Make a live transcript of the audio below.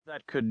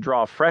That could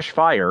draw fresh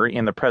fire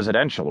in the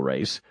presidential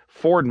race,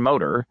 Ford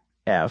Motor,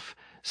 F,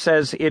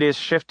 says it is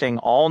shifting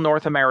all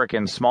North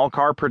American small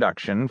car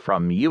production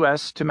from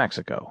U.S. to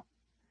Mexico.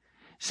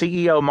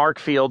 CEO Mark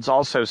Fields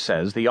also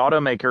says the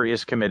automaker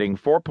is committing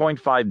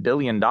 $4.5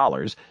 billion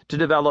to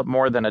develop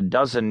more than a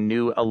dozen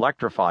new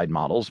electrified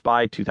models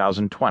by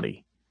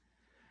 2020.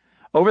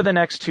 Over the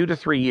next 2 to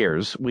 3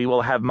 years, we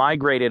will have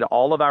migrated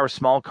all of our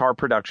small car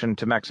production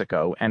to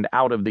Mexico and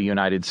out of the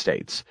United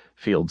States,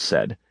 Fields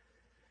said.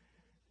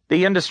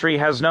 The industry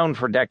has known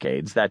for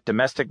decades that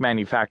domestic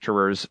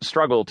manufacturers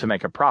struggle to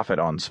make a profit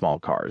on small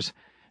cars.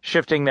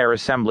 Shifting their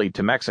assembly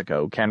to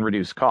Mexico can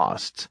reduce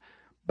costs,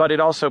 but it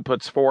also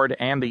puts Ford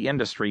and the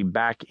industry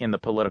back in the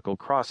political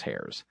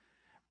crosshairs.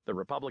 The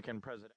Republican president